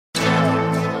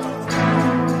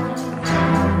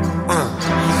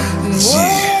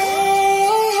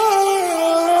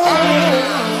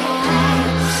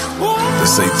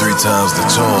Sometimes the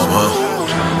charm, huh?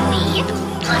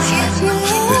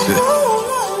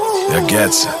 I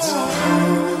gotcha.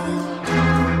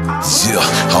 Yeah,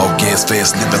 all gas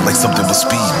fast, living like something with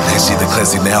speed. That shit a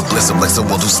classy, now I bless him like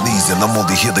someone who sneezed. And I'm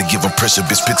only here to give him pressure,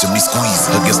 bitch, picture me squeeze.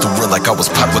 Against the world like I was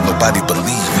pop, but nobody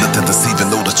believe. Nothing deceiving,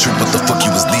 know the truth, what the fuck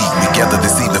you was leading. We gather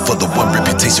this evening for the one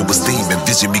reputation was steaming.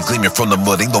 Vision me gleaming from the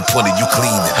mud, ain't no point in you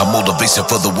cleaning. I'm motivation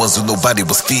for the ones who nobody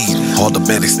was feeding.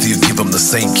 Automatic still give them the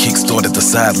same kick. Start at the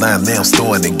sideline, now I'm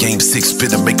storing in game 6.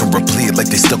 Spit and make them replay it like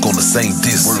they stuck on the same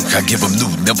disc. I give them new,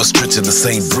 never stretching the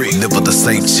same brick. Never the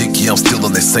same chick, yeah, I'm still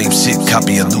on that same shit.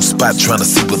 Copy a new spot, trying to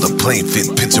see where the plane fit.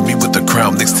 Picture me with the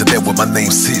crown next to that where my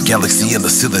name sit. Galaxy in the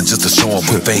ceiling just to show them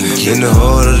what fame get. In the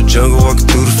heart of the jungle, walking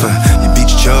through the fire. You beat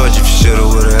your charge if you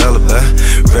should've with an alibi.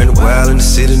 Ran a while in the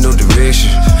city, no direction.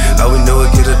 All we know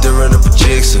is get up there, run a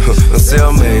projection. I'm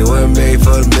self-made, wasn't made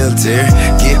for the military.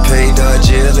 Get paid, dodge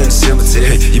jail in the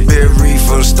cemetery. You better read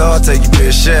from the start, take your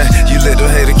best shot. You let them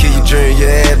haters kill your dream,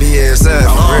 your happy ass out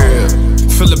for real.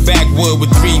 Fill a backwood with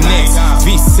 3 nicks.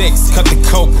 V6, cut the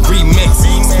coke, remix.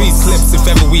 Squeeze clips if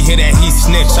ever we hear that he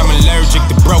snitch. I'm allergic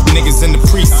to broke niggas in the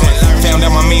precinct. Found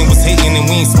out my man was hating and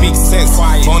we ain't speak sense.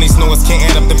 Bonies know us can't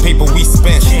add up the paper we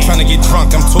spent. Tryna get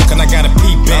drunk, I'm talking, I got a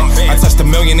peep in. I touched a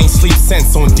million, ain't sleep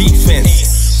sense on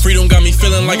defense. Freedom got me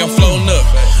feeling like I'm floating up.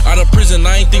 Out of prison,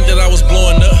 I ain't think that I was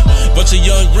blowing up. Bunch of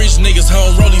young rich niggas,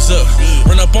 home rollies up.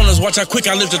 Run up on us, watch how quick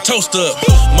I lift the toast up.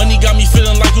 Money got me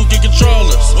feeling like who can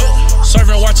control us.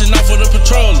 Serving, watching out for the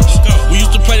patrollers. We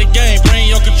used to play the game, bring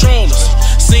your controllers.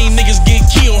 Seen niggas get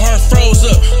killed, heart froze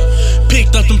up.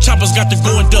 Picked up them choppers, got the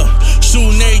going dumb.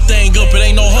 Shooting everything up, it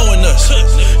ain't no hoeing us.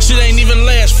 Shit ain't even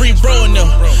last, free broing them.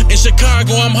 In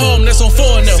Chicago, I'm home, that's on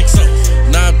 4 now.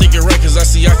 Now I'm thinking right, cause I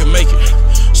see I can make it.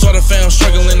 Sorta found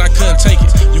struggling, I couldn't take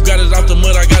it. You got it out the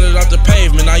mud, I got it out the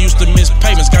pavement. I used to miss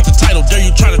payments, got the title, dare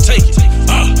you try to take it.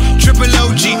 Triple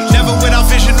OG, never went out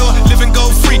fishing or living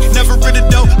gold free. Never rid of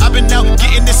dough, I've been out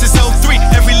getting this since 03.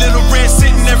 Every little red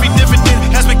sitting, every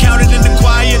dividend has been counted in the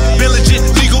quiet. Been legit,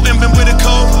 legal, and been with a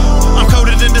code. I'm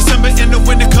coded in December in the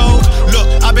winter cold. Look,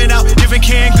 I've been out giving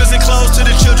canned goods and clothes to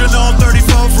the children on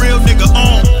 34, real nigga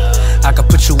on. I could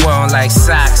put you on like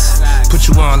socks, put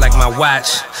you on like my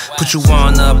watch. Put you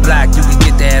on the block, you could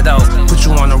get that off. Put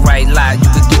you on the right lot, you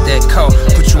could get that coat.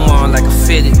 Put you on like a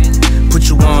fitted, put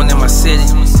you on in my city.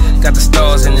 Got the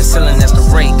stars in the ceiling, that's the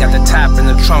rate. Got the top in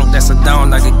the trunk, that's a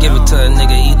down. I could give it to a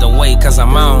nigga either way, cause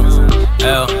I'm on.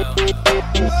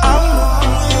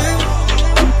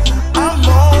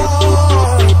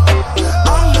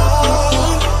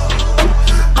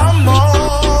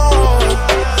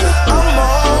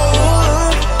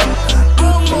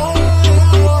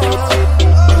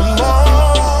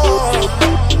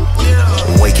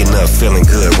 Feeling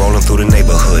good, rolling through the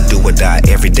neighborhood, do or die.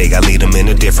 Every day I lead them in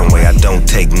a different way. I don't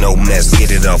take no mess, get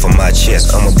it off of my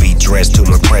chest. I'ma be dressed to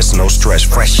impress, no stress.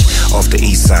 Fresh off the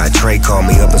east side. Trae called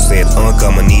me up and said,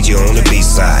 I'ma need you on the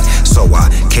B-side. So I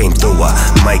came through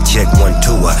mic check 1,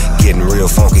 2 getting real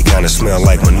funky, kinda smell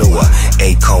like manure.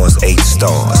 8 cars, 8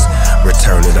 stars.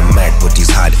 Return to the Mac with these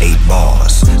hot 8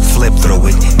 bars. Flip through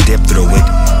it, dip through it.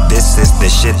 This is the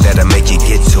shit that'll make you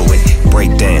get to it.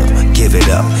 Break down, give it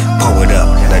up, pour it up,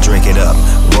 now drink it up,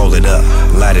 roll it up,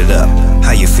 light it up.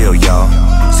 How you feel, y'all?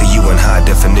 See you in high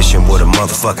definition with a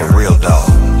motherfucking real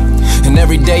dog. And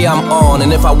every day I'm on,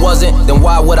 and if I wasn't, then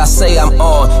why would I say I'm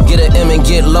on? Get a M and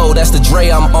get low, that's the Dre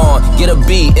I'm on. Get a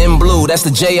B in blue, that's the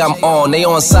J I'm on. They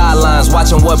on sidelines,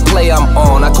 watching what play I'm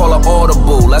on. I call it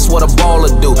audible, that's what a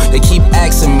baller do. They keep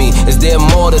asking me, is there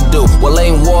more to do? Well,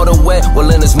 ain't water wet, well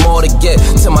then there's more to get.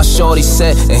 Till my shorty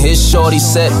set, and his shorty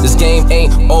set. This game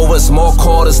ain't over, it's more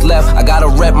quarters left. I gotta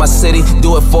rep my city,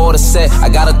 do it for the set. I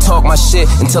gotta talk my shit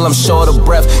until I'm short of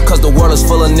breath. Cause the world is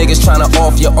full of niggas trying to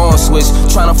off your on switch.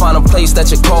 Trying to find a place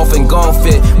that your coffin gon'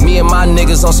 fit. Me and my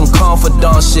niggas on some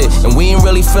confidant shit, and we ain't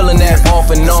really feeling that off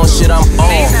and on shit. I'm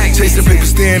on. Chasing paper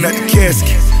staring at the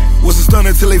casket. Was a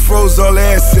stunner till they froze all the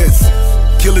assets.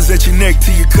 Killers at your neck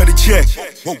till you cut a check.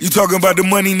 You talking about the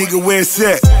money, nigga, where it's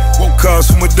at? Cars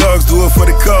from my dogs, do it for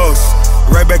the cause.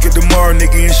 Right back at tomorrow,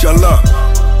 nigga, inshallah.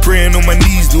 Praying on my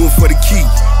knees, do it for the key.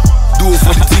 Do it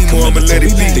for the team or I'ma let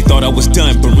it be. They thought I was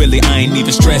done, but really I ain't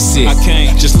even stressed it. I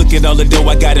can't. Just look at all the dough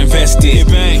I got invested.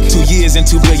 2 years and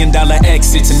 $2 billion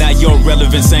exits, and now your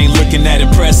relevance ain't looking that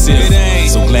impressive. It ain't.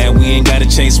 So glad we ain't gotta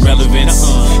chase relevance.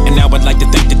 And now I'd like to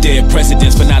thank the dead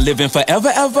presidents for not living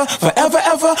forever, ever, forever,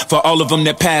 ever. For all of them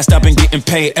that passed, I've been getting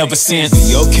paid ever since.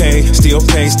 We okay, still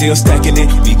pay, still stacking it.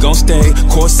 We gon' stay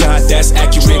courtside, that's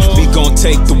accurate. We gon'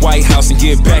 take the White House and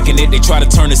get back in it. They try to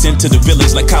turn us into the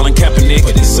village like Colin Kaepernick,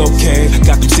 but it's okay.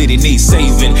 Got them city needs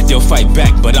saving. They'll fight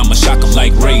back, but I'ma shock them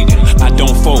like Raiden. I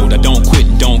don't fold, I don't quit,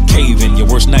 and don't cave in. Your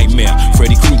worst nightmare,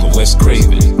 Freddy Krueger, Wes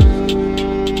Craven.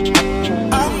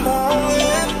 I'm on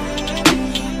it.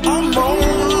 I'm on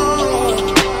it.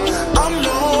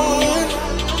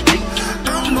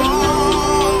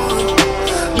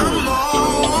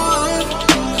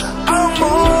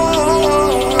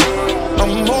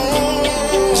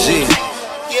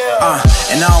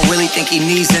 And I don't really think he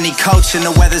needs any coaching.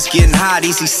 The weather's getting hot,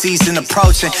 Eazy season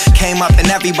approaching. Came up and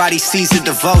everybody sees the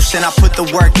devotion. I put the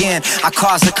work in, I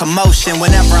cause a commotion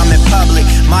whenever I'm in public.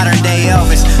 Modern day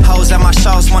Elvis, hoes at my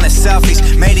shows wanted selfies.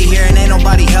 Made it here and ain't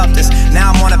nobody helped us.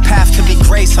 Now I'm on a path to be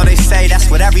great, so they say that's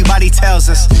what everybody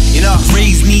tells us. You know,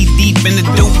 raised knee deep in the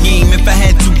dope game. If I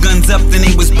had two guns up, then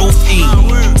they was both aim.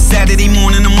 Saturday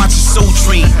morning, I'm watching Soul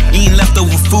Train. Eating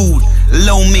leftover food,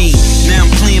 low me. Now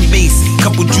I'm playing bass,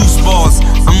 couple juice bars.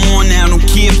 I'm on now, don't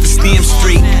care if it's damn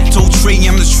straight. Told Trae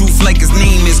I'm the truth like his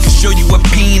name is. Can show you what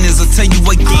pain is, I'll tell you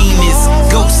what game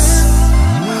is. Ghosts.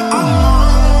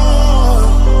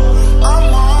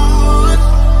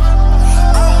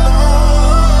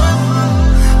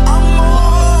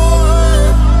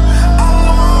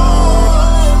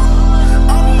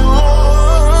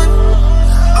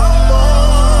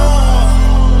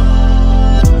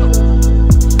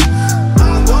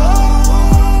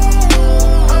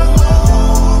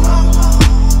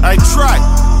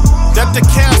 Let the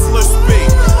counselor speak.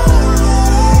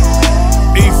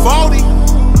 E40,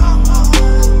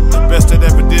 the best that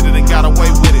ever did it and got away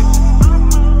with it.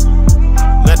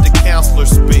 Let the counselor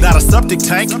speak. Not a septic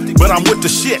tank, but I'm with the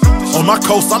shit. On my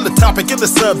coast, I'm the topic and the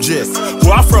subject.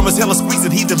 Where I'm from is hella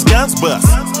squeezing, heathens guns bust.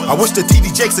 I wish the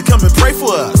TD Jakes would come and pray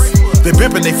for us. They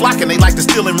bimping, they flocking, they like to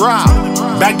steal and rob.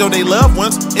 Back though they loved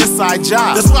ones, inside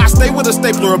job. That's why I stay with a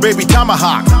stapler or baby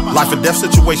tomahawk. Life and death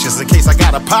situations in case I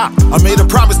gotta pop. I made a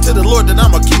promise to the Lord that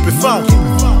I'ma keep it funky.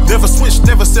 Never switch,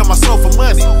 never sell my soul for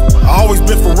money. I always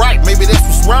been for right, maybe that's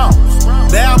what's wrong.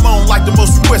 Now I'm on like the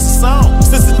most requested song.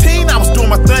 Since a teen, I was doing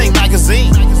my thing,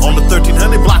 magazine. On the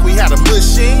 1300 block, we had a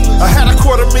machine. I had a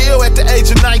 $250,000 at the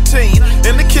age of 19.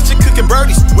 In the kitchen cooking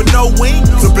birdies with no wings.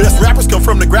 The best rappers come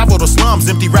from the gravel, the slums.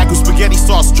 Empty ragu spaghetti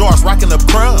sauce jars, rocking up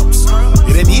crumbs.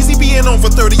 It ain't easy being on for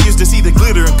 30 years to see the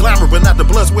glitter and glamour, but not the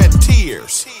blood, sweat, and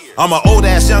tears. I'm an old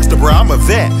ass youngster, bro, I'm a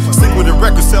vet. Stick with a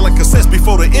record, selling cassettes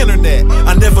before the internet.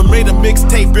 I never made a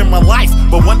mixtape in my life,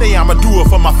 but one day I'ma do it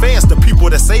for my fans, the people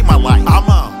that saved my life. I'm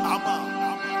on it.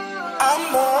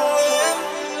 I'm on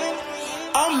it.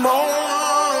 I'm on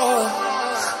it.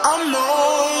 I'm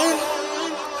on it.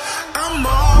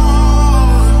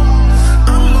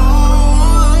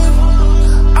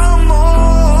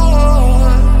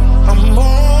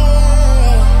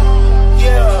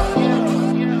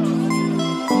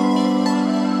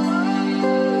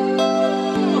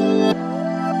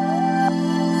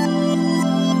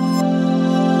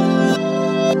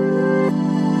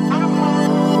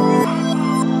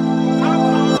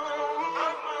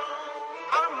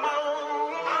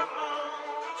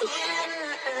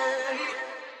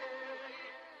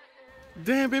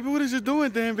 Dan, baby, what is you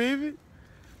doing, Dan, baby?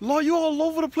 Lord, you all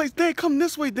over the place. Dan, come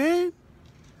this way, Dan.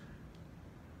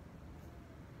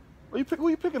 Who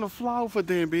you picking a flower for,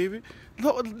 Dan, baby?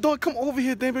 Lord, come over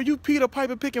here, Dan, baby. You Peter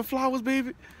Piper picking flowers,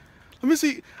 baby? Let me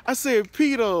see. I said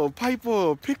Peter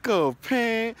Piper, Picker,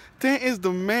 Pan. Dan is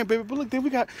the man, baby. But look, Dan,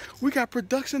 we got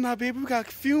production now, baby. We got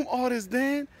film artists,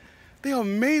 Dan. They are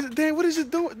amazing. Dan, what is you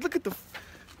doing? Look at the...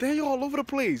 Dan, you all over the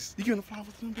place. You giving the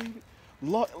flowers to them, baby?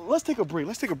 Lord, let's take a break.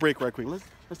 Let's take a break right quick.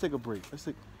 Let's take a break.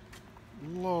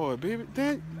 Lord, baby,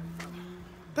 Dan,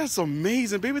 that's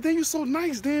amazing, baby. Dan, you so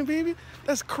nice, Dan, baby.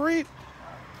 That's great.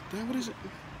 Dan, what is it?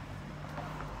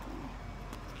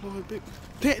 Lord, baby.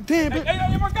 Dan, baby.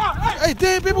 Hey, my God. Hey,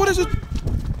 Dan, baby, what is it?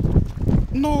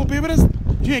 No, baby,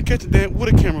 you ain't catching Dan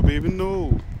with a camera, baby.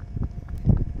 No.